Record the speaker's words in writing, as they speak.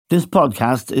This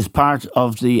podcast is part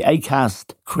of the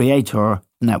Acast Creator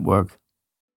Network.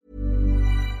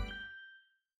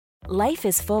 Life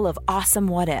is full of awesome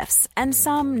what-ifs, and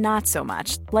some not so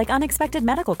much, like unexpected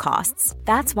medical costs.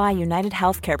 That's why United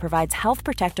Healthcare provides Health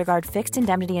Protector Guard fixed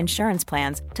indemnity insurance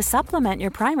plans to supplement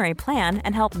your primary plan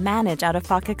and help manage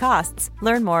out-of-pocket costs.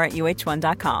 Learn more at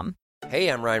uh1.com. Hey,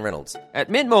 I'm Ryan Reynolds. At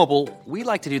Mint Mobile, we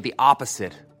like to do the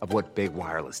opposite of what Big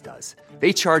Wireless does.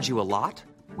 They charge you a lot.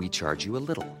 We charge you a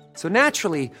little. So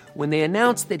naturally, when they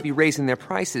announced they'd be raising their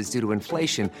prices due to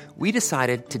inflation, we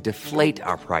decided to deflate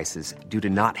our prices due to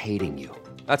not hating you.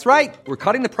 That's right. We're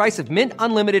cutting the price of Mint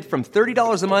Unlimited from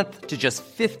 $30 a month to just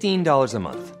 $15 a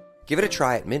month. Give it a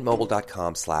try at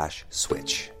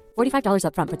mintmobile.com/switch. $45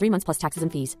 up front for 3 months plus taxes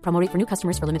and fees. Promo rate for new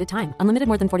customers for limited time. Unlimited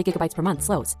more than 40 gigabytes per month.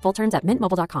 Slows full terms at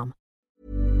mintmobile.com.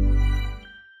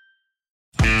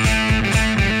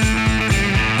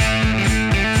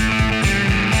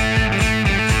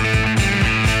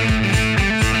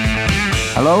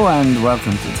 Hello and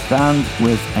welcome to The Stand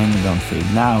with Eamon Dunphy.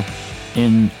 Now,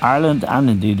 in Ireland and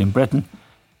indeed in Britain,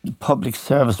 the public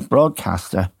service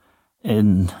broadcaster,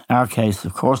 in our case,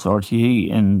 of course, RTE,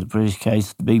 in the British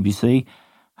case, the BBC,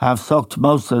 have sucked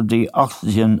most of the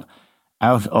oxygen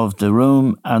out of the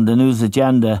room and the news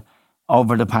agenda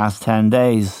over the past 10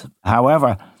 days.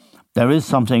 However, there is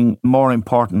something more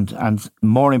important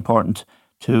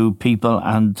to people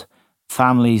and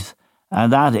families,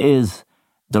 and that is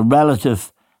the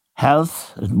relative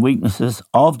health and weaknesses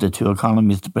of the two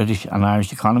economies, the British and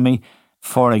Irish economy.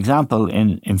 For example,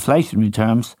 in inflationary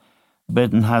terms,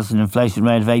 Britain has an inflation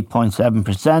rate of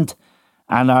 8.7%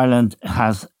 and Ireland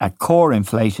has a core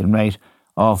inflation rate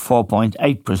of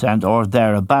 4.8% or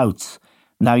thereabouts.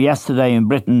 Now, yesterday in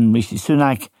Britain, Rishi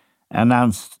Sunak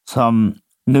announced some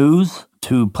news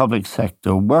to public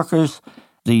sector workers.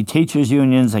 The teachers'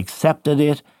 unions accepted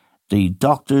it. The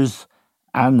doctors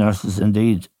and nurses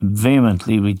indeed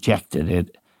vehemently rejected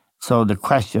it. So the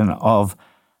question of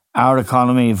our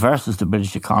economy versus the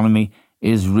British economy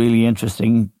is really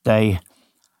interesting. They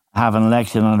have an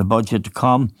election and a budget to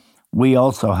come. We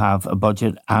also have a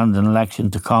budget and an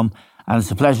election to come. And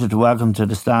it's a pleasure to welcome to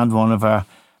The Stand one of our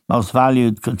most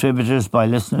valued contributors by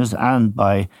listeners and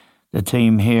by the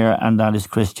team here, and that is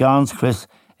Chris Johns. Chris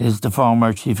is the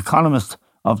former chief economist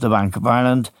of the Bank of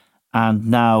Ireland and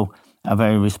now a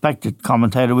very respected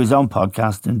commentator with his own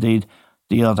podcast, indeed,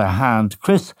 The Other Hand.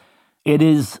 Chris, it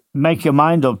is make your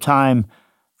mind up time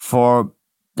for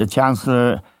the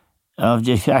Chancellor of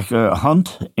the Exchequer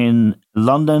Hunt in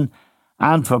London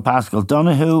and for Paschal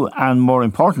Donohoe and, more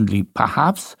importantly,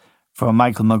 perhaps, for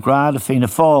Michael McGrath, the Fianna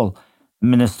Fáil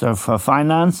Minister for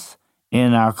Finance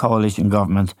in our coalition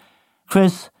government.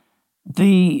 Chris,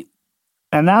 the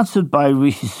announcement by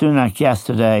Rishi Sunak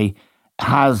yesterday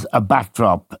has a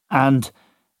backdrop, and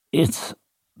its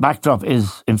backdrop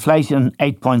is inflation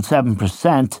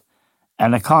 8.7%,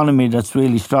 an economy that's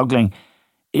really struggling.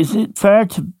 Is it fair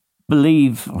to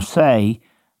believe or say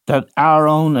that our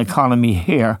own economy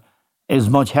here is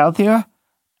much healthier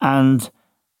and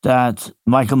that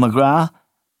Michael McGrath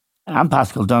and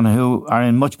Paschal Donohoe are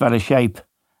in much better shape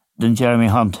than Jeremy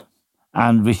Hunt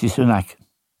and Rishi Sunak?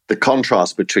 The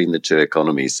contrast between the two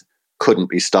economies couldn't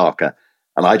be starker.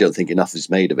 And I don't think enough is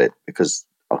made of it because,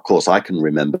 of course, I can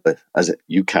remember, as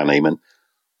you can, Eamon,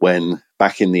 when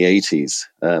back in the 80s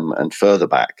and further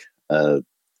back,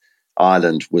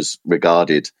 Ireland was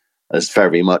regarded as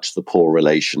very much the poor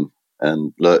relation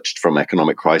and lurched from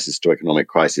economic crisis to economic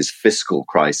crisis, fiscal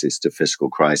crisis to fiscal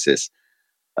crisis.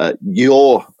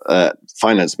 Your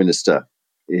finance minister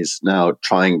is now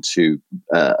trying to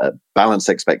balance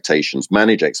expectations,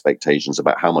 manage expectations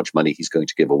about how much money he's going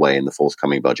to give away in the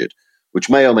forthcoming budget, which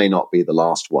may or may not be the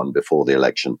last one before the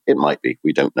election. It might be,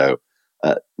 we don't know.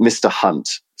 Mr.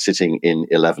 Hunt, sitting in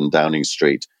 11 Downing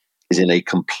Street, is in a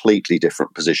completely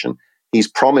different position. He's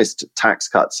promised tax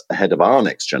cuts ahead of our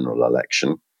next general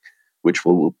election, which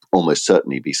will almost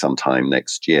certainly be sometime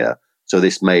next year. So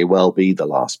this may well be the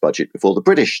last budget before the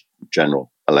British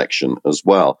general election as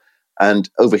well. And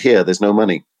over here, there's no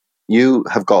money. You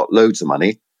have got loads of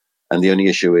money. And the only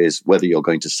issue is whether you're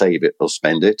going to save it or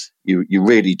spend it. You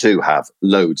really do have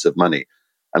loads of money.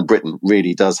 And Britain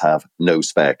really does have no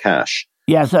spare cash.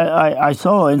 Yes, I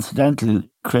saw, incidentally,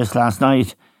 Chris, last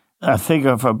night, a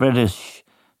figure for British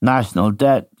national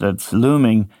debt that's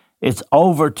looming. It's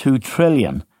over 2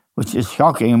 trillion, which is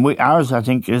shocking. And ours, I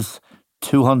think, is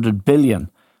 200 billion.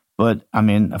 But, I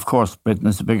mean, of course, Britain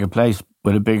is a bigger place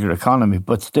with a bigger economy.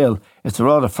 But still, it's a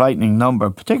rather frightening number,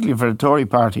 particularly for the Tory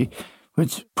party,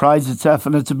 which prides itself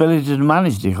on its ability to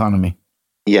manage the economy.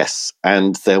 Yes,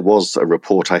 and there was a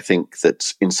report, I think,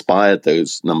 that inspired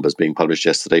those numbers being published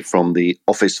yesterday from the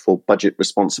Office for Budget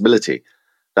Responsibility.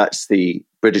 That's the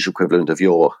British equivalent of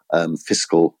your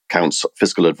fiscal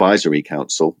advisory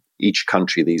council. Each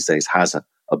country these days has a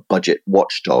budget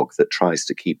watchdog that tries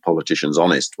to keep politicians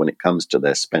honest when it comes to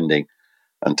their spending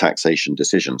and taxation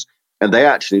decisions. And they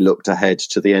actually looked ahead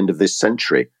to the end of this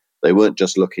century. They weren't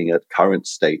just looking at current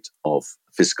state of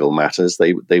fiscal matters.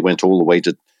 They went all the way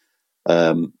to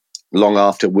long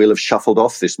after we'll have shuffled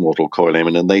off this mortal coil,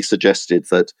 and they suggested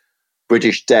that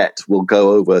British debt will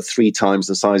go over 3 times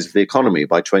the size of the economy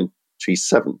by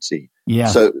 2070. Yeah.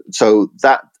 So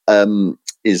that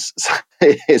is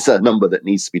a number that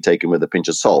needs to be taken with a pinch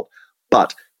of salt.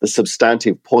 But the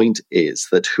substantive point is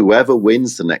that whoever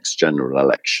wins the next general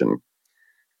election,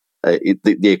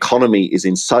 the economy is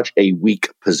in such a weak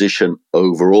position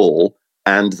overall,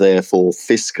 and therefore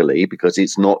fiscally, because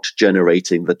it's not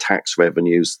generating the tax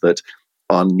revenues that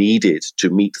are needed to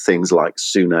meet things like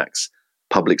Sunak's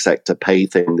public sector pay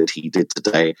thing that he did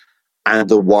today, and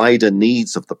the wider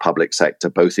needs of the public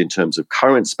sector, both in terms of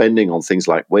current spending on things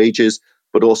like wages,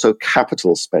 but also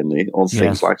capital spending on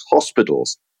things like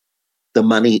hospitals. The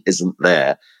money isn't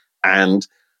there. And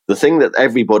the thing that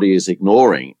everybody is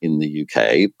ignoring in the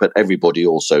UK, but everybody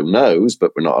also knows,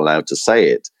 but we're not allowed to say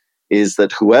it, is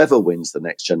that whoever wins the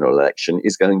next general election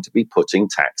is going to be putting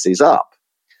taxes up.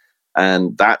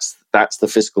 And that's the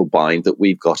fiscal bind that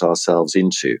we've got ourselves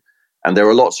into. And there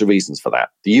are lots of reasons for that.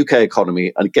 The UK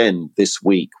economy, again, this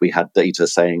week, we had data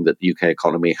saying that the UK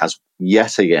economy has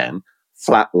yet again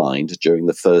flatlined during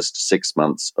the first 6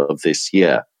 months of this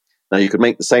year. Now, you could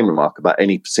make the same remark about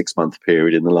any 6-month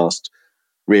period in the last,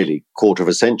 really, quarter of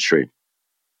a century.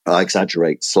 I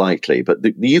exaggerate slightly, but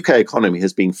the UK economy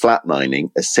has been flatlining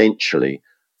essentially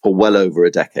for well over a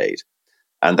decade.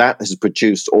 And that has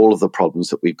produced all of the problems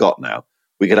that we've got now.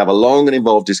 We could have a long and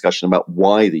involved discussion about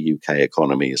why the UK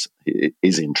economy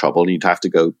is in trouble. You'd have to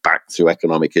go back through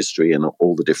economic history and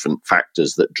all the different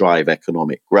factors that drive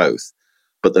economic growth.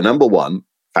 But the number one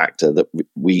factor that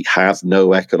we have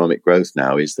no economic growth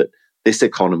now is that this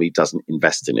economy doesn't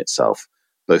invest in itself.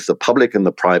 Both the public and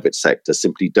the private sector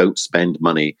simply don't spend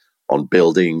money on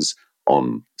buildings,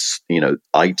 on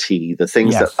IT, the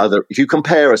things that if you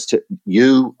compare us to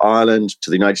Ireland, to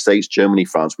the United States, Germany,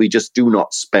 France, we just do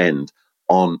not spend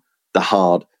on the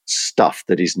hard stuff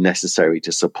that is necessary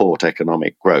to support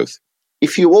economic growth.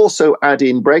 If you also add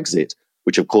in Brexit,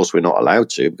 which of course we're not allowed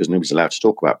to because nobody's allowed to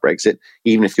talk about Brexit,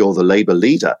 even if you're the Labour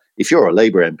leader, if you're a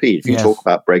Labour MP, if you talk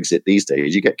about Brexit these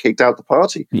days, you get kicked out of the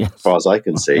party, as far as I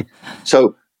can see.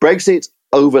 So Brexit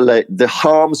overlaid, the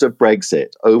harms of Brexit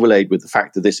overlaid with the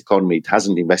fact that this economy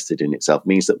hasn't invested in itself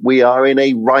means that we are in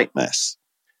a right mess,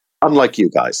 unlike you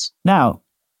guys. Now,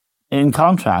 in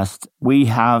contrast, we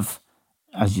have,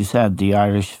 as you said, the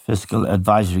Irish Fiscal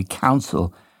Advisory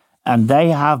Council, and they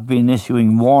have been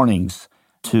issuing warnings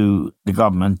to the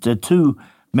government. The two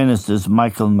ministers,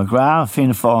 Michael McGrath,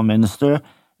 Fianna Fáil minister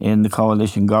in the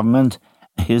coalition government,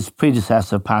 his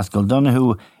predecessor, Paschal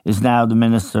Donohoe, is now the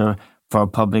Minister for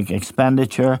Public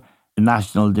Expenditure, the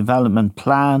National Development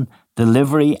Plan,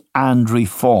 Delivery and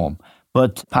Reform.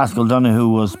 But Paschal Donohoe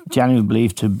was generally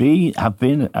believed to have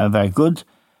been a very good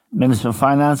Minister of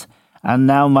Finance, and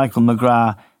now Michael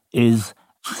McGrath is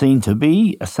seen to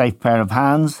be a safe pair of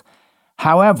hands.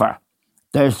 However,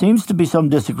 there seems to be some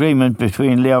disagreement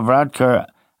between Leo Varadkar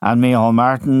and Micheál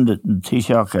Martin, the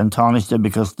Taoiseach and Taoiseach,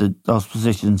 because those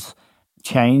positions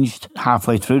changed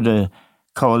halfway through the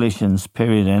coalition's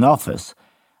period in office.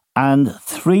 And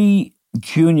 3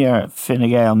 junior Fine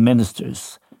Gael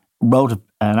ministers wrote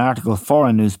an article for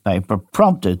a newspaper,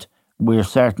 prompted, we're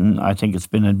certain, I think it's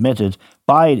been admitted,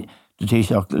 by the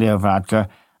Taoiseach Leo Varadkar,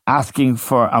 asking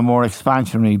for a more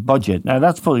expansionary budget. Now,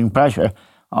 that's putting pressure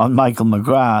on Michael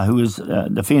McGrath, who is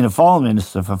the Fianna Fáil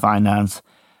Minister for Finance,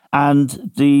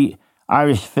 and the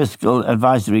Irish Fiscal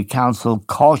Advisory Council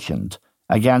cautioned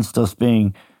against us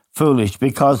being foolish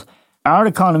because our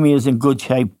economy is in good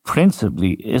shape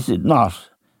principally, is it not?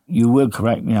 You will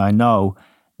correct me, I know,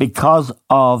 because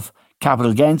of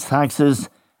capital gains taxes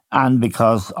and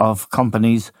because of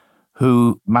companies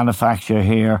who manufacture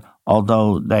here,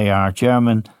 although they are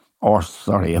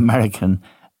American,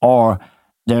 or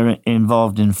they're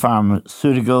involved in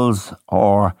pharmaceuticals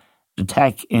or the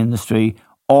tech industry,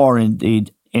 or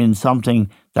indeed in something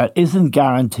that isn't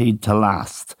guaranteed to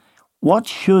last. What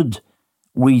should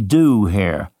we do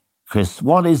here, Chris?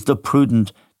 What is the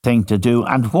prudent thing to do,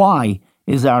 and why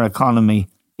is our economy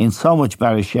in so much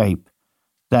better shape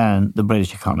than the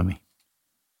British economy?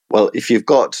 Well, if you've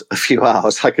got a few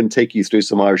hours, I can take you through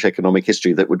some Irish economic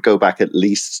history that would go back at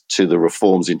least to the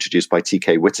reforms introduced by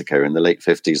T.K. Whitaker in the late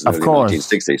 50s and early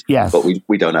 1960s. Yes. But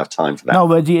we don't have time for that. No,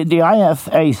 but the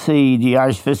IFAC, the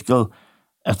Irish Fiscal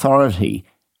Authority,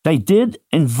 they did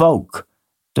invoke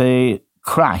the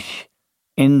crash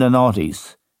in the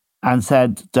noughties and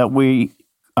said that we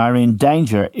are in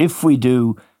danger if we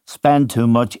do spend too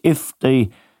much. If the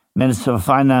Minister of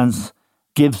Finance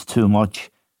gives too much,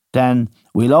 then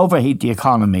we'll overheat the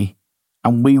economy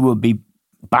and we will be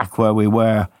back where we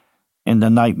were in the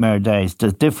nightmare days.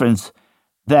 The difference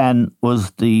then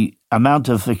was the amount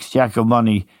of exchequer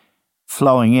money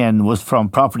flowing in was from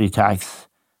property tax.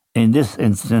 In this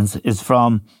instance, is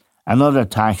from another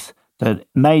tax that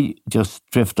may just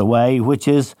drift away, which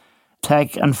is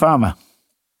tech and pharma.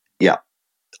 Yeah.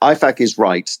 IFAC is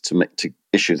right to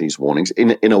issue these warnings.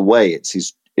 In a way,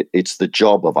 it's the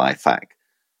job of IFAC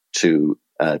to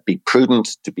be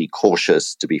prudent, to be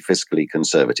cautious, to be fiscally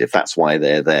conservative. That's why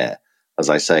they're there. As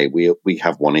I say, we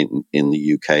have one in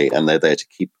the UK, and they're there to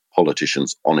keep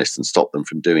politicians honest and stop them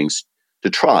from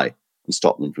try and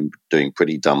stop them from doing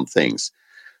pretty dumb things.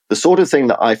 The sort of thing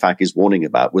that IFAC is warning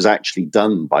about was actually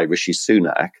done by Rishi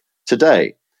Sunak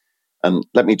today. And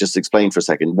let me just explain for a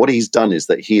second. What he's done is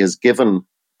that he has given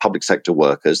public sector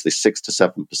workers this 6 to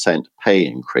 7% pay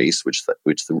increase, which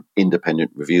the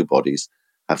independent review bodies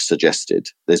have suggested.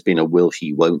 There's been a will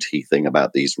he, won't he thing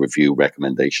about these review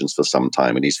recommendations for some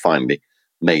time, and he's finally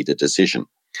made a decision.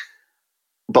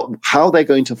 But how they're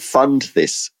going to fund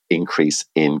this increase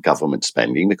in government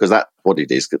spending, because that's what it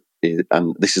is,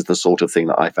 and this is the sort of thing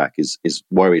that IFAC is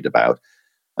worried about,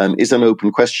 is an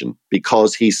open question,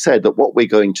 because he said that what we're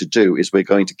going to do is we're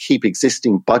going to keep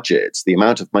existing budgets, the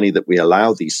amount of money that we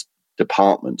allow these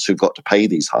departments who've got to pay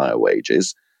these higher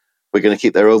wages, we're going to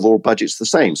keep their overall budgets the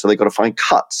same. So they've got to find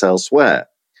cuts elsewhere.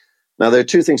 Now, there are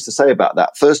two things to say about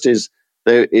that. First is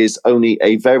there is only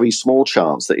a very small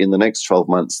chance that in the next 12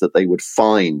 months that they would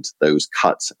find those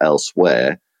cuts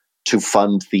elsewhere to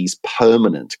fund these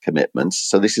permanent commitments.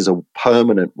 So this is a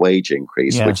permanent wage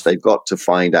increase, yes, which they've got to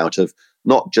find out of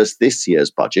not just this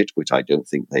year's budget, which I don't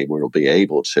think they will be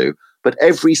able to, but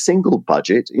every single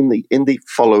budget in the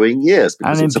following years.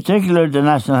 And in particular, the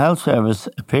National Health Service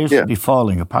appears to be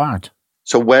falling apart.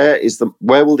 So where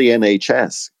will the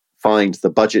NHS find the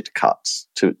budget cuts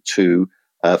to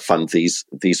fund these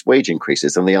wage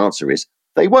increases? And the answer is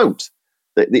they won't.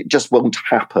 It just won't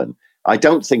happen. I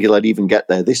don't think it'll even get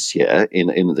there this year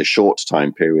in the short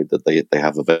time period that they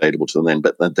have available to them then.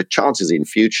 But the chances in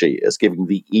future years, given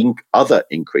the other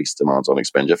increased demands on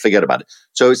expenditure, forget about it.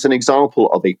 So it's an example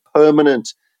of a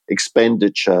permanent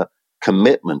expenditure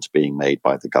commitment being made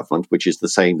by the government, which is the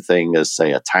same thing as,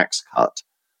 say, a tax cut.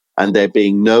 And there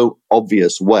being no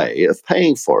obvious way of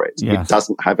paying for it. Yes. It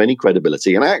doesn't have any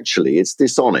credibility. And actually, it's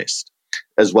dishonest,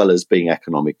 as well as being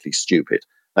economically stupid.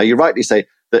 Now, you rightly say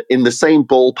that in the same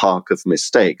ballpark of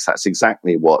mistakes, that's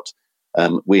exactly what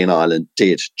we in Ireland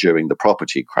did during the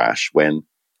property crash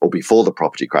before the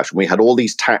property crash, when we had all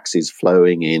these taxes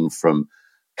flowing in from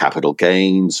capital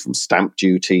gains, from stamp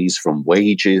duties, from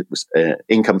wages,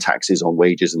 income taxes on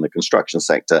wages in the construction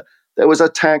sector. There was a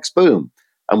tax boom.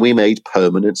 And we made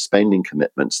permanent spending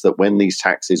commitments that when these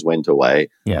taxes went away,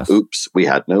 oops, we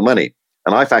had no money.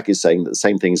 And IFAC is saying that the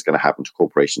same thing is going to happen to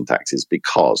corporation taxes,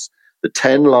 because the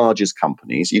 10 largest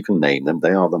companies, you can name them,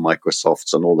 they are the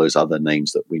Microsofts and all those other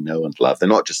names that we know and love. They're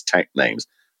not just tech names,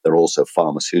 they're also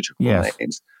pharmaceutical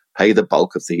names, pay the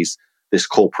bulk of this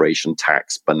corporation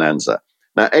tax bonanza.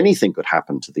 Now, anything could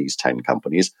happen to these 10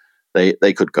 companies.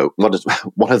 They could go, one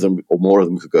of them or more of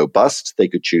them could go bust. They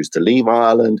could choose to leave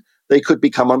Ireland. They could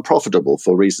become unprofitable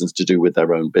for reasons to do with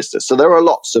their own business. So there are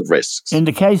lots of risks. In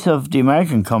the case of the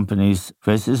American companies,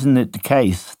 Chris, isn't it the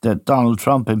case that Donald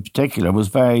Trump in particular was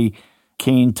very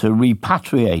keen to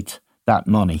repatriate that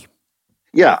money?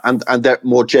 Yeah, and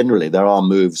more generally, there are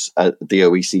moves at the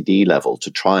OECD level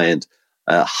to try and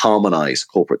harmonize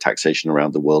corporate taxation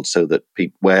around the world so that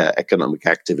where economic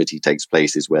activity takes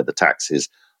place is where the taxes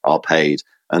are paid.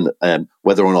 And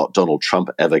whether or not Donald Trump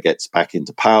ever gets back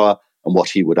into power and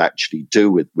what he would actually do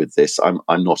with this,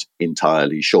 I'm not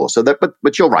entirely sure. So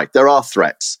but you're right, there are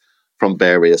threats from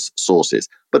various sources,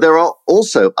 but there are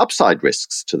also upside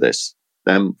risks to this.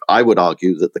 I would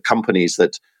argue that the companies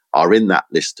that are in that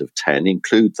list of 10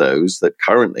 include those that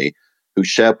currently whose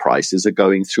share prices are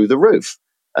going through the roof.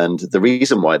 And the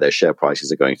reason why their share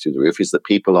prices are going through the roof is that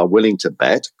people are willing to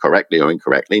bet, correctly or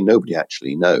incorrectly, nobody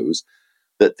actually knows,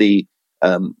 that the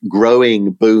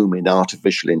growing boom in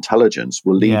artificial intelligence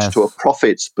will lead to a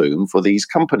profits boom for these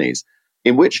companies,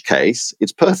 in which case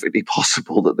it's perfectly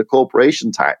possible that the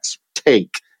corporation tax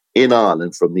take in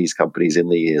Ireland from these companies in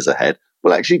the years ahead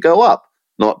will actually go up,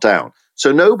 not down.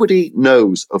 So nobody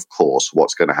knows, of course,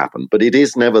 what's going to happen, but it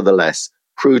is nevertheless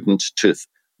prudent to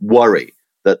worry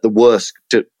that the worst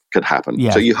could happen.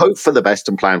 Yes. So you hope for the best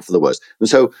and plan for the worst. And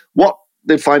so what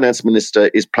the finance minister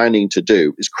is planning to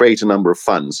do is create a number of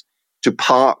funds to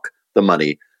park the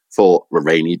money for a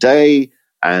rainy day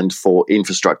and for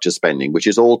infrastructure spending, which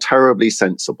is all terribly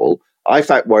sensible.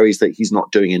 IFAC worries that he's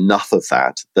not doing enough of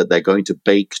that they're going to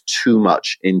bake too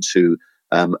much into,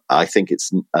 I think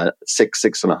it's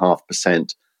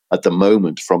 6.5% at the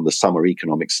moment from the summer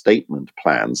economic statement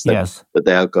plans that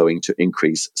they are going to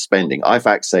increase spending.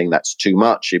 IFAC saying that's too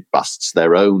much. It busts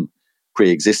their own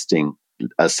pre-existing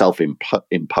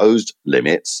self-imposed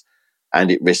limits, and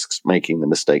it risks making the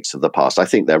mistakes of the past. I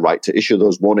think they're right to issue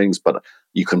those warnings, but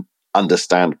you can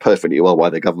understand perfectly well why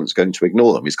the government's going to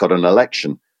ignore them. He's got an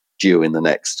election due in the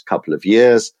next couple of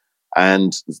years,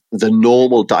 and the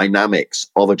normal dynamics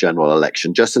of a general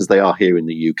election, just as they are here in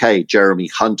the UK, Jeremy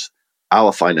Hunt,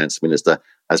 our finance minister,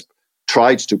 has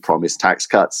tried to promise tax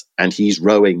cuts, and he's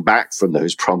rowing back from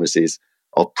those promises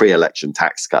of pre-election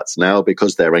tax cuts now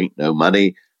because there ain't no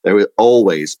money. There is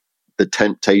always the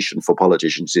temptation for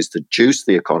politicians is to juice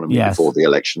the economy before the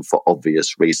election for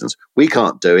obvious reasons. We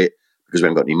can't do it because we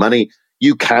haven't got any money.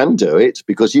 You can do it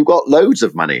because you've got loads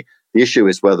of money. The issue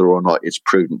is whether or not it's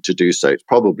prudent to do so. It's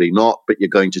probably not, but you're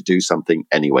going to do something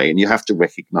anyway. And you have to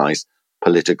recognize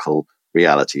political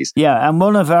realities. Yeah, and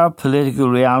one of our political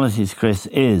realities, Chris,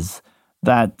 is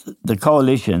that the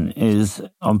coalition is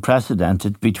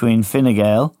unprecedented between Fine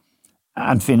Gael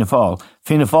and Fianna Fáil.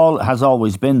 Fianna Fáil has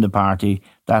always been the party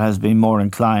that has been more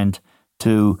inclined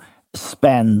to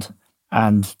spend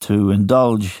and to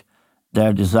indulge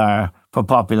their desire for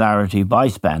popularity by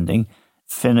spending.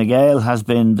 Fine Gael has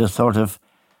been the sort of,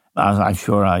 as I'm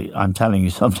sure I'm telling you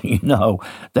something you know,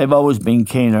 they've always been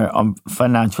keener on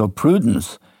financial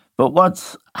prudence. But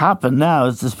what's happened now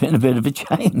is there's been a bit of a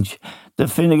change. The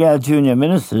Fine Gael junior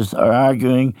ministers are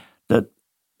arguing that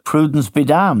prudence be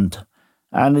damned.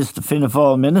 And it's the Fianna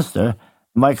Fáil minister,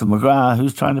 Michael McGrath,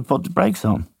 who's trying to put the brakes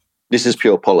on. This is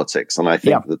pure politics, and I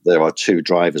think that there are two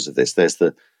drivers of this. There's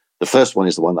the first one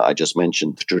is the one that I just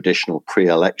mentioned, the traditional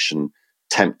pre-election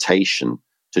temptation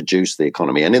to juice the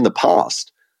economy. And in the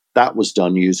past, that was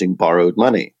done using borrowed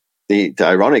money. The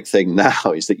ironic thing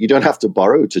now is that you don't have to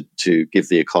borrow to give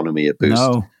the economy a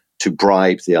boost, to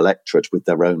bribe the electorate with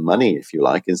their own money, if you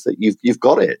like, is that you've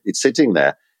got it. It's sitting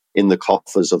there in the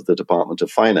coffers of the Department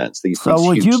of Finance. So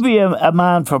would you be a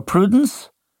man for prudence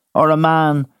or a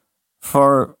man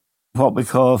for what we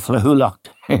call flahulocht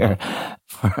here,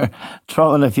 for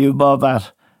throwing a few bob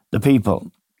at the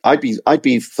people? I'd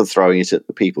be for throwing it at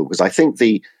the people, because I think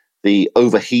the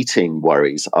overheating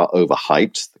worries are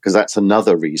overhyped, because that's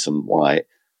another reason why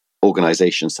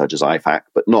organizations such as IFAC,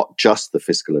 but not just the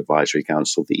Fiscal Advisory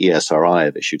Council, the ESRI,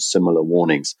 have issued similar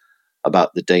warnings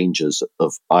about the dangers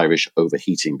of Irish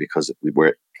overheating because we're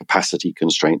at capacity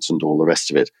constraints and all the rest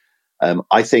of it.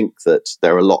 I think that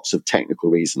there are lots of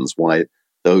technical reasons why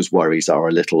those worries are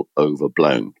a little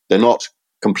overblown. They're not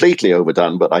completely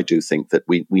overdone, but I do think that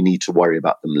we need to worry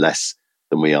about them less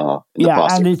than we are in the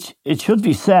past. Yeah, and it should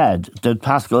be said that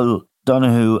Paschal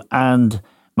Donohoe and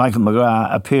Michael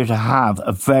McGrath appear to have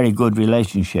a very good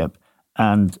relationship,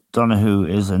 and Donohoe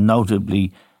is a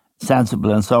notably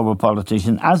sensible and sober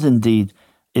politician, as indeed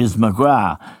is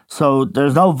McGrath. So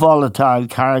there's no volatile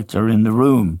character in the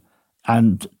room,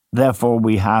 and therefore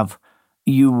we have,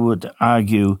 you would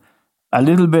argue, a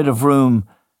little bit of room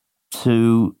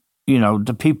to,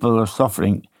 the people are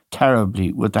suffering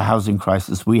terribly with the housing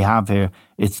crisis we have here.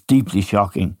 It's deeply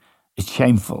shocking. It's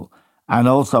shameful. And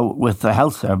also with the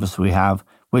health service we have,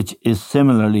 which is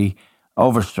similarly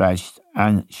overstretched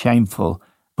and shameful.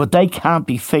 But they can't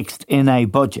be fixed in a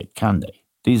budget, can they?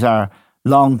 These are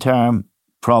long-term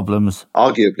problems.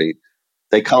 Arguably,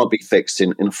 they can't be fixed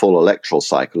in a full electoral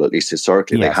cycle. At least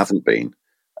historically, they haven't been.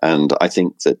 And I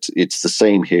think that it's the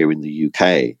same here in the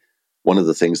UK. One of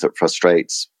the things that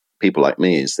frustrates people like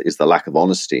me is the lack of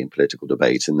honesty in political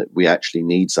debate, and that we actually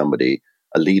need somebody,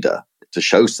 a leader, to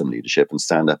show some leadership and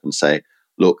stand up and say,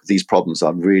 look, these problems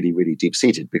are really, really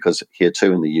deep-seated, because here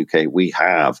too in the UK, we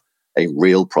have a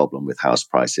real problem with house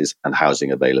prices and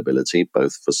housing availability,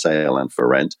 both for sale and for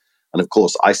rent. And of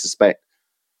course, I suspect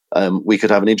we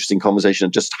could have an interesting conversation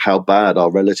of just how bad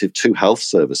our relative to health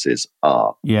services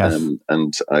are. Yes.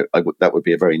 That would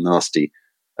be a very nasty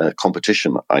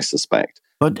competition, I suspect.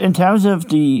 But in terms of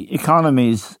the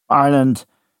economies, Ireland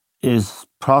is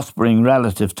prospering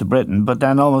relative to Britain, but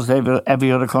then almost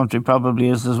every other country probably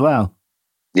is as well.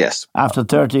 Yes. After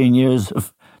 13 years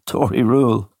of Tory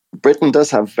rule. Britain does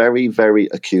have very, very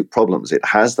acute problems. It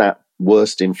has that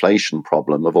worst inflation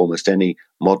problem of almost any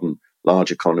modern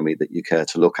large economy that you care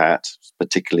to look at,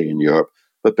 particularly in Europe,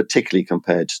 but particularly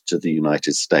compared to the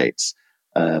United States.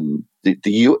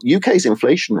 The UK's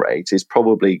inflation rate is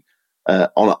probably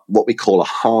on what we call a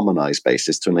harmonized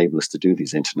basis to enable us to do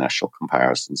these international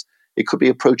comparisons. It could be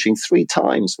approaching 3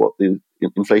 times what the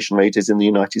inflation rate is in the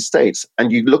United States.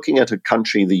 And you're looking at a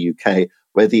country, the UK,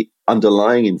 where the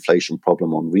underlying inflation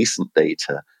problem on recent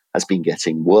data has been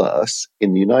getting worse.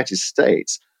 In the United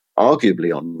States,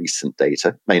 arguably on recent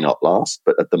data, may not last,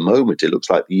 but at the moment it looks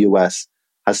like the US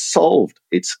has solved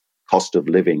its cost of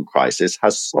living crisis,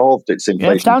 has solved its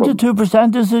inflation it's down problem. to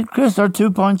 2%, is it, Chris, or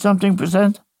 2-point-something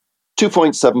percent?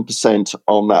 2.7%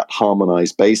 on that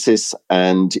harmonized basis.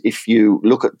 And if you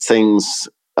look at things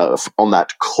on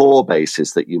that core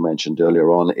basis that you mentioned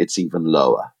earlier on, it's even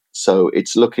lower. So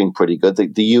it's looking pretty good.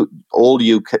 All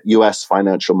US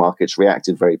financial markets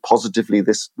reacted very positively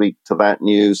this week to that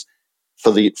news,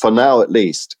 for now at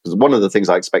least. Because one of the things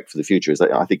I expect for the future is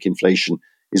that I think inflation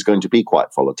is going to be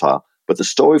quite volatile. But the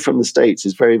story from the States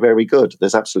is very, very good.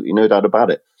 There's absolutely no doubt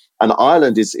about it. And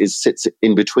Ireland sits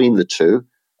in between the two.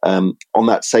 On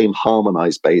that same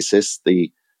harmonized basis,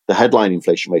 the headline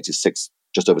inflation rate is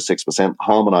just over 6%.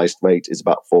 Harmonized rate is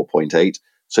about 4.8%.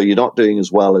 So you're not doing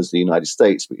as well as the United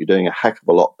States, but you're doing a heck of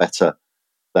a lot better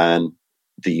than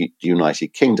the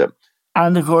United Kingdom.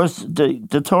 And of course,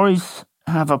 the Tories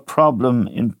have a problem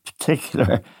in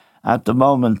particular at the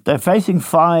moment. They're facing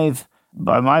 5,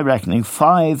 by my reckoning,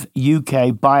 5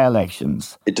 UK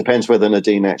by-elections. It depends whether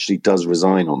Nadine actually does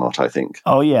resign or not, I think.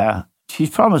 Oh, yeah. She's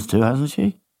promised to, hasn't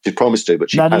she? She's promised to,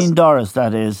 but she Nadine hasn't. Dorris,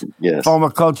 that is. Yes. Former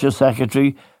Culture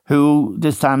Secretary, who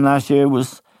this time last year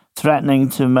was threatening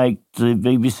to make the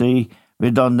BBC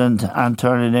redundant and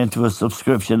turn it into a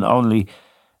subscription-only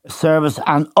service,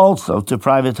 and also to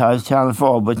privatise Channel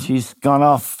 4. But she's gone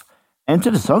off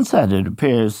into the sunset, it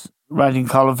appears, writing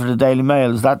column for the Daily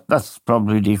Mail. That's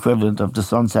probably the equivalent of the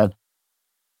sunset.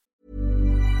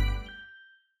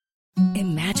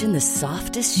 Imagine the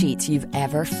softest sheets you've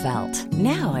ever felt.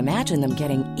 Now imagine them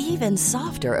getting even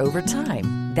softer over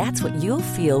time. That's what you'll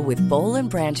feel with Boll &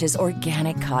 Branch's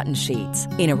organic cotton sheets.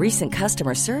 In a recent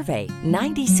customer survey,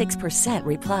 96%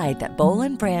 replied that Boll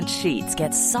 & Branch sheets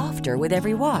get softer with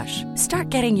every wash. Start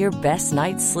getting your best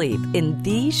night's sleep in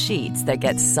these sheets that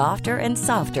get softer and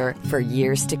softer for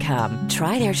years to come.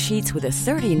 Try their sheets with a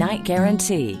 30-night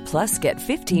guarantee. Plus, get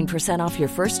 15% off your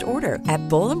first order at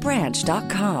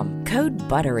bollandbranch.com. Code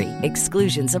BUTTERY.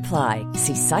 Exclusions apply.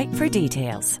 See site for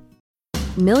details.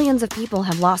 Millions of people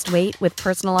have lost weight with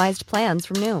personalized plans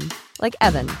from Noom. Like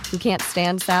Evan, who can't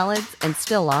stand salads and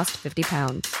still lost 50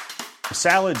 pounds.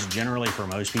 Salads generally for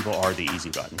most people are the easy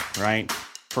button, right?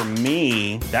 For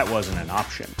me, that wasn't an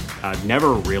option. I never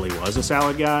really was a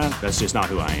salad guy. That's just not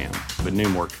who I am. But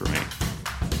Noom worked for me.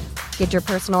 Get your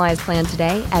personalized plan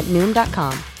today at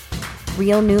Noom.com.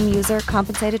 Real Noom user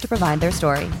compensated to provide their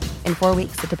story. In 4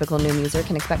 weeks, the typical Noom user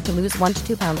can expect to lose 1 to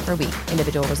 2 pounds per week.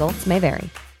 Individual results may vary.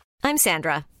 I'm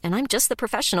Sandra, and I'm just the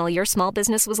professional your small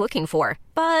business was looking for.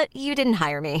 But you didn't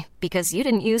hire me because you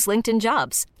didn't use LinkedIn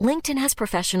Jobs. LinkedIn has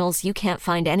professionals you can't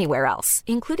find anywhere else,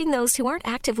 including those who aren't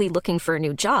actively looking for a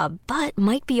new job, but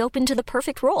might be open to the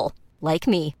perfect role, like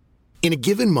me. In a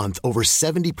given month, over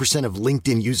 70% of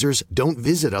LinkedIn users don't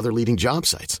visit other leading job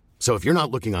sites. So if you're not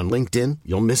looking on LinkedIn,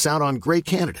 you'll miss out on great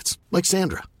candidates like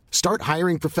Sandra. Start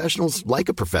hiring professionals like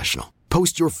a professional.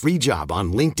 Post your free job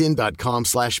on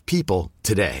linkedin.com/people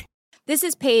today. This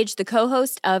is Paige, the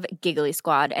co-host of Giggly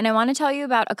Squad, and I want to tell you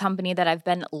about a company that I've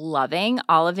been loving,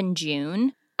 Olive &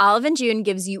 June. Olive & June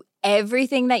gives you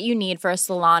everything that you need for a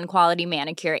salon-quality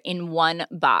manicure in one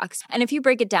box. And if you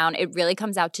break it down, it really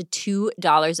comes out to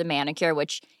 $2 a manicure,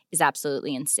 which is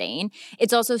absolutely insane.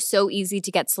 It's also so easy to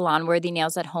get salon-worthy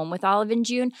nails at home with Olive &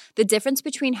 June. The difference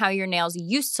between how your nails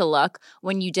used to look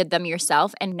when you did them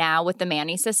yourself and now with the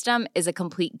Mani system is a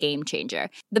complete game changer.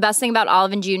 The best thing about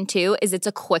Olive & June, too, is it's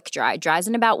a quick dry. Dries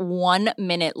in about 1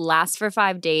 minute, lasts for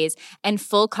 5 days, and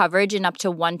full coverage in up to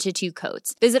 1 to 2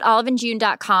 coats. Visit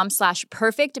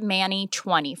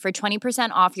oliveandjune.com/perfectmani20 for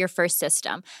 20% off your first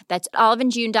system. That's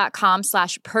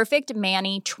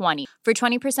oliveandjune.com/perfectmani20 for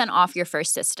 20% off your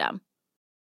first system.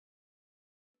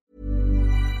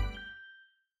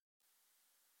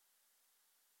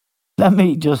 Let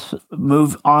me just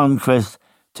move on, Chris,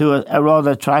 to a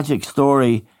rather tragic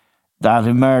story that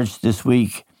emerged this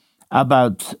week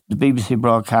about the BBC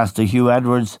broadcaster Hugh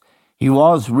Edwards. He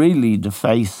was really the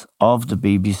face of the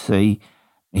BBC.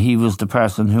 He was the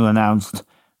person who announced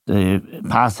the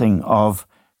passing of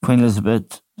Queen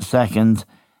Elizabeth II.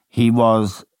 He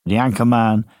was the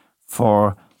anchorman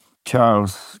for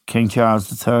King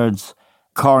Charles III's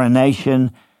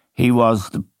coronation. He was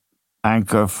the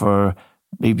anchor for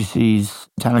BBC's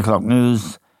 10 o'clock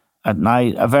news at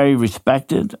night, a very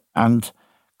respected and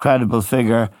credible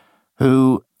figure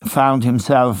who found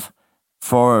himself,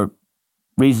 for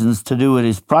reasons to do with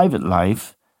his private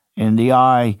life, in the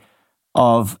eye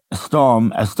of a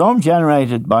storm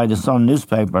generated by the Sun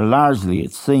newspaper, largely,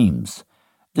 it seems.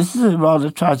 This is a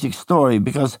rather tragic story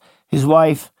because his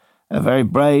wife, a very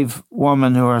brave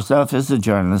woman who herself is a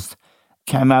journalist,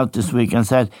 came out this week and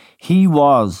said he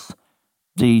was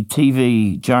the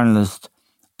TV journalist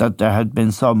that there had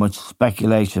been so much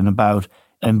speculation about,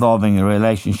 involving a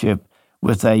relationship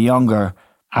with a younger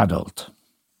adult.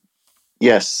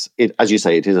 Yes, as you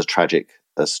say, it is a tragic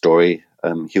story.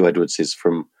 Hugh Edwards is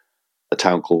from a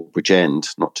town called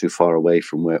Bridgend, not too far away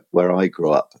from where I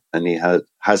grew up, and he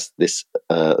has this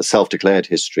self-declared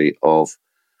history of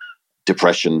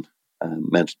depression,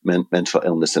 mental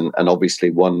illness, and obviously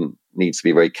one needs to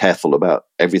be very careful about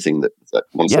everything that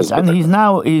one says. Yes, and he's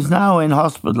now in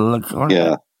hospital.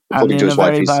 Yeah, and in a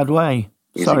very bad way.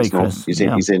 Sorry, Chris. He's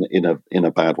in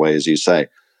a bad way, as you say.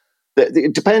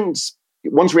 It depends.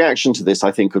 One's reaction to this,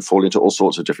 I think, could fall into all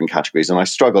sorts of different categories, and I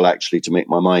struggle actually to make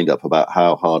my mind up about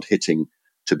how hard-hitting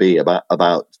to be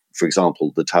about, for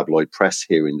example, the tabloid press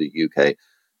here in the UK,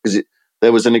 because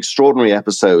there was an extraordinary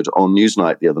episode on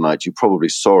Newsnight the other night. You probably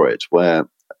saw it, where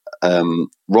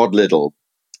Rod Liddle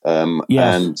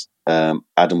and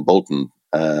Adam Bolton,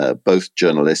 both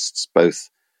journalists, both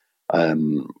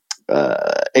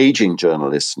aging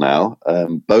journalists now,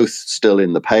 both still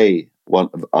in the pay, one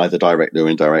either directly or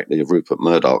indirectly, of Rupert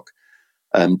Murdoch,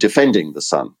 defending the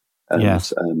Sun. And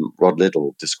Rod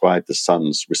Liddle described the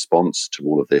Sun's response to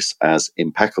all of this as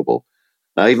impeccable.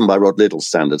 Now, even by Rod Liddle's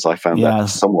standards, I found that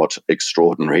somewhat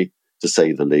extraordinary, to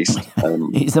say the least.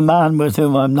 He's a man with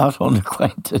whom I'm not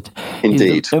unacquainted.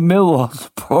 Indeed. He's a Millwall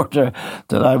supporter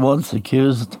that I once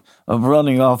accused of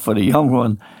running off with a young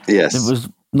one. Yes. It was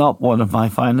not one of my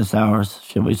finest hours,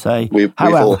 shall we say. We've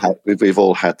all had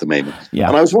the moment. Yeah.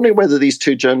 And I was wondering whether these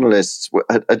two journalists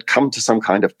had come to some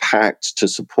kind of pact to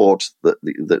support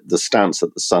the stance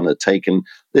that the Sun had taken.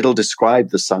 Liddle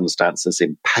described the Sun's stance as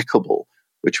impeccable,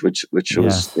 which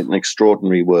was an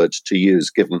extraordinary word to use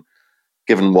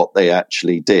given what they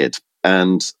actually did.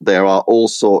 And there are all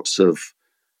sorts of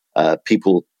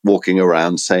people walking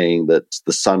around saying that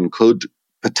the Sun could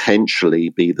potentially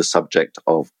be the subject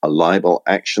of a libel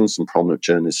action. Some prominent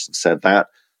journalists have said that.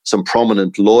 Some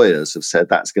prominent lawyers have said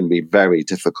that's going to be very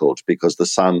difficult because the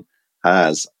Sun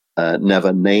has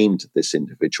never named this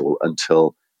individual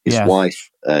until his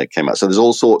wife came out. So there's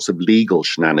all sorts of legal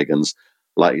shenanigans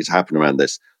likely to happen around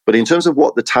this. But in terms of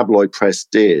what the tabloid press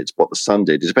did, what the Sun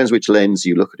did, it depends which lens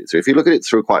you look at it through. If you look at it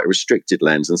through quite a restricted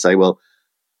lens and say, well,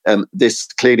 this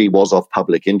clearly was of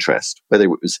public interest, whether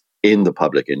it was in the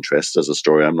public interest as a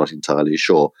story, I'm not entirely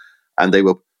sure. And they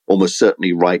were almost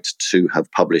certainly right to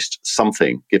have published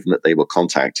something, given that they were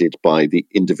contacted by the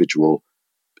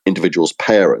individual's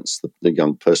parents, the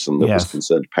young person that was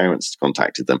concerned, parents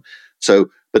contacted them. So,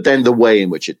 but then the way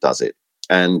in which it does it,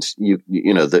 and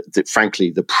frankly,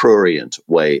 the prurient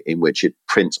way in which it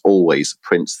always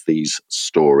prints these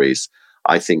stories,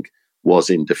 I think,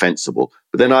 was indefensible.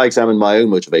 But then I examined my own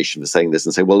motivation for saying this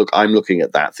and say, well, look, I'm looking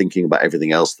at that, thinking about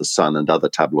everything else the Sun and other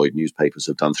tabloid newspapers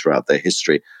have done throughout their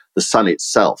history. The Sun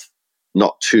itself,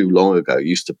 not too long ago,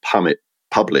 used to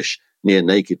publish near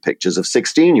naked pictures of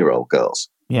 16-year-old girls.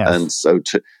 Yes. And so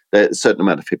there's a certain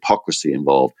amount of hypocrisy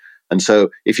involved. And so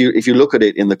if you look at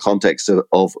it in the context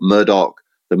of Murdoch,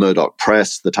 the Murdoch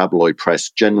press, the tabloid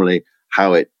press generally,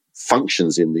 how it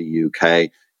functions in the UK,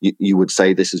 you would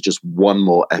say this is just one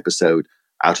more episode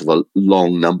out of a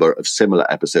long number of similar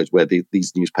episodes where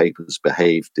these newspapers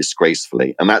behave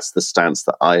disgracefully. And that's the stance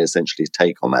that I essentially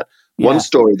take on that. Yeah. One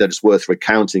story that is worth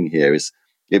recounting here is,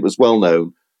 it was well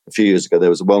known a few years ago, there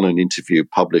was a well-known interview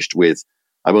published with,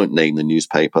 I won't name the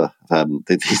newspaper,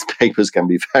 these papers can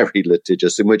be very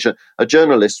litigious, in which a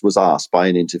journalist was asked by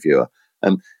an interviewer,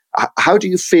 how do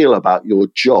you feel about your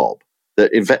job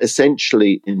that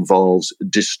essentially involves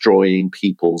destroying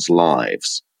people's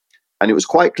lives? And it was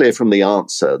quite clear from the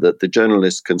answer that the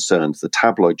journalist concerned, the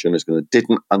tabloid journalist,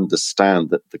 didn't understand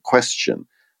the question.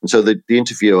 And so the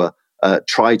interviewer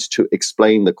tried to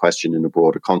explain the question in a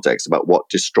broader context about what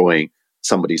destroying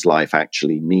somebody's life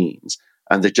actually means.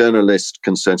 And the journalist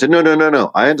concerned said,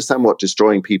 no, I understand what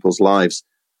destroying people's lives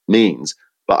means,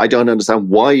 but I don't understand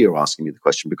why you're asking me the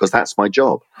question, because that's my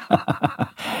job.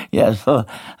 Yes, well,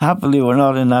 happily we're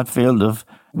not in that field of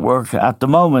work at the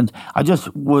moment. I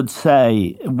just would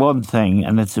say one thing,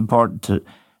 and it's important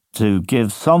to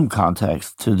give some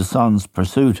context to the Sun's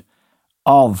pursuit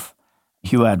of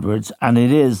Hugh Edwards, and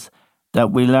it is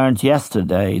that we learned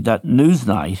yesterday that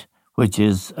Newsnight, which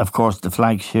is, of course, the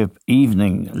flagship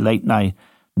evening late-night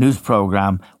news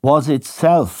programme, was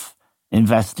itself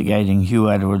investigating Hugh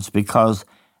Edwards because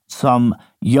some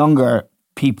younger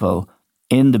people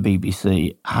in the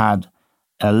BBC had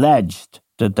alleged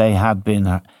that they had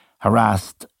been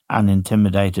harassed and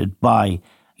intimidated by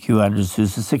Hugh Edwards,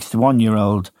 who's a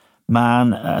 61-year-old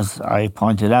man, as I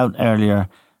pointed out earlier,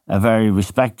 a very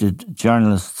respected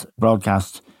journalist,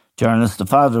 broadcast journalist, the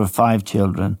father of 5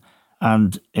 children.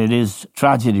 And it is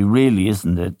tragedy, really,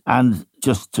 isn't it? And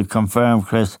just to confirm,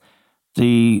 Chris,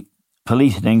 the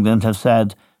police in England have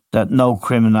said that no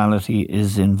criminality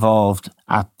is involved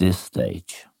at this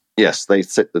stage. Yes, they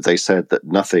said that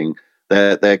nothing.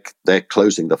 They're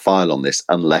closing the file on this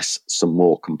unless some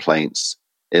more complaints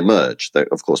emerge.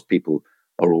 Of course, people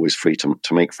are always free to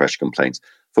make fresh complaints.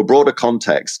 For broader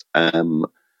context,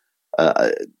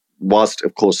 whilst,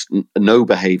 of course, no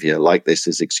behaviour like this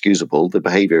is excusable, the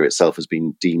behaviour itself has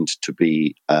been deemed to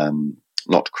be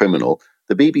not criminal.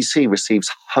 The BBC receives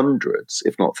hundreds,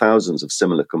 if not thousands, of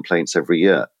similar complaints every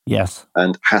year. Yes.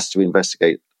 And has to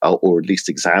investigate or at least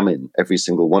examine every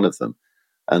single one of them.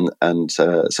 And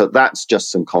so that's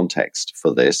just some context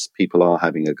for this. People are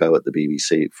having a go at the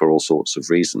BBC for all sorts of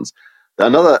reasons.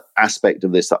 Another aspect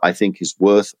of this that I think is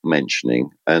worth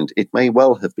mentioning, and it may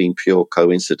well have been pure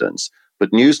coincidence,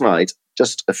 but Newsnight,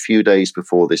 just a few days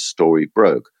before this story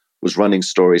broke, was running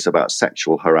stories about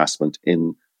sexual harassment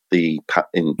in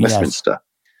Westminster,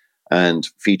 and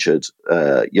featured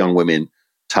young women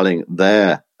telling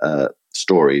their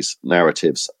stories,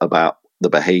 narratives about the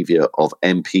behaviour of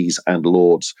MPs and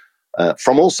lords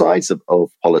from all sides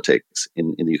of politics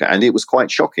in the UK. And it was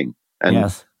quite shocking.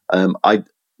 And I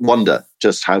wonder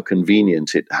just how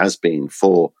convenient it has been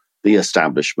for the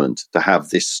establishment to have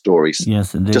this story.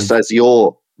 Yes, indeed. Just as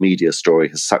your media story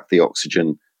has sucked the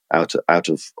oxygen out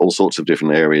of all sorts of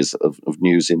different areas of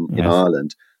news in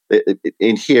Ireland.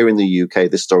 Here in the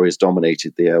UK, this story has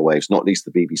dominated the airwaves, not least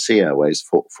the BBC airwaves,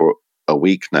 for a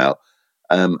week now.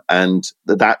 And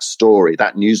that story,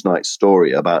 that Newsnight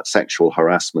story about sexual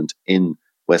harassment in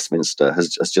Westminster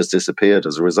has just disappeared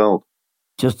as a result.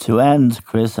 Just to end,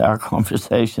 Chris, our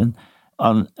conversation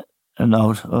on a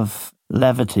note of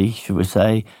levity, should we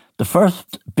say, the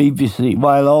first BBC,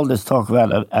 while all this talk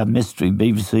about a mystery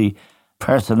BBC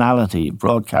personality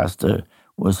broadcaster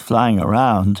was flying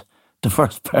around, the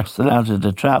first person out of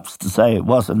the traps to say it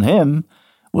wasn't him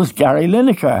was Gary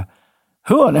Lineker.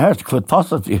 Who on earth could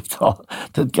possibly have thought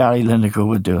that Gary Lineker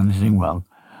would do anything wrong?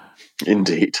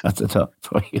 Indeed. That's a thought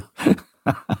for you.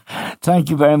 Thank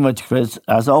you very much, Chris.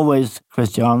 As always,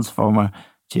 Chris Johns, former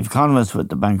Chief Economist with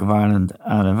the Bank of Ireland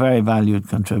and a very valued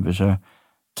contributor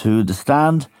to The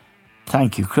Stand.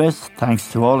 Thank you, Chris.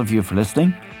 Thanks to all of you for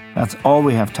listening. That's all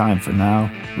we have time for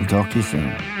now. We'll talk to you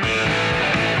soon.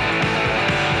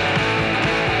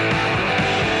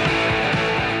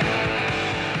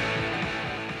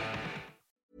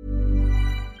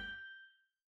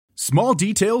 Small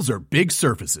details are big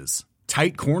surfaces.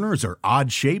 Tight corners are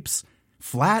odd shapes.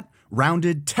 Flat,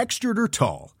 rounded, textured, or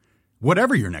tall.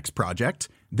 Whatever your next project,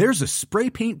 there's a spray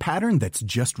paint pattern that's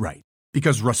just right.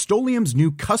 Because Rust-Oleum's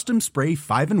new Custom Spray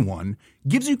 5-in-1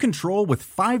 gives you control with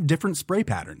 5 different spray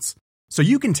patterns. So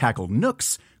you can tackle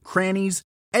nooks, crannies,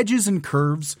 edges, and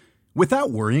curves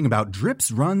without worrying about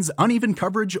drips, runs, uneven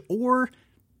coverage, or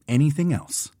anything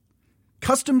else.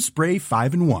 Custom Spray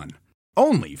 5-in-1.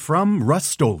 Only from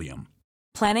Rust-Oleum.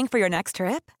 Planning for your next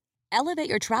trip? Elevate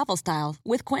your travel style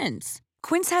with Quince.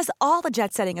 Quince has all the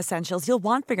jet-setting essentials you'll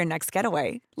want for your next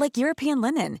getaway, like European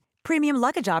linen, premium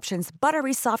luggage options,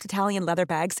 buttery soft Italian leather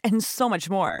bags, and so much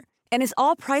more. And is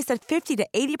all priced at 50 to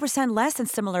 80% less than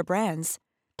similar brands.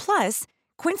 Plus,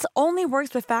 Quince only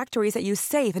works with factories that use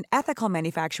safe and ethical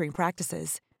manufacturing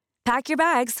practices. Pack your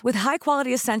bags with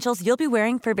high-quality essentials you'll be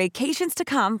wearing for vacations to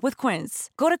come with Quince.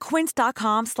 Go to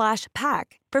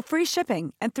quince.com/pack for free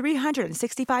shipping and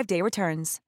 365-day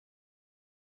returns.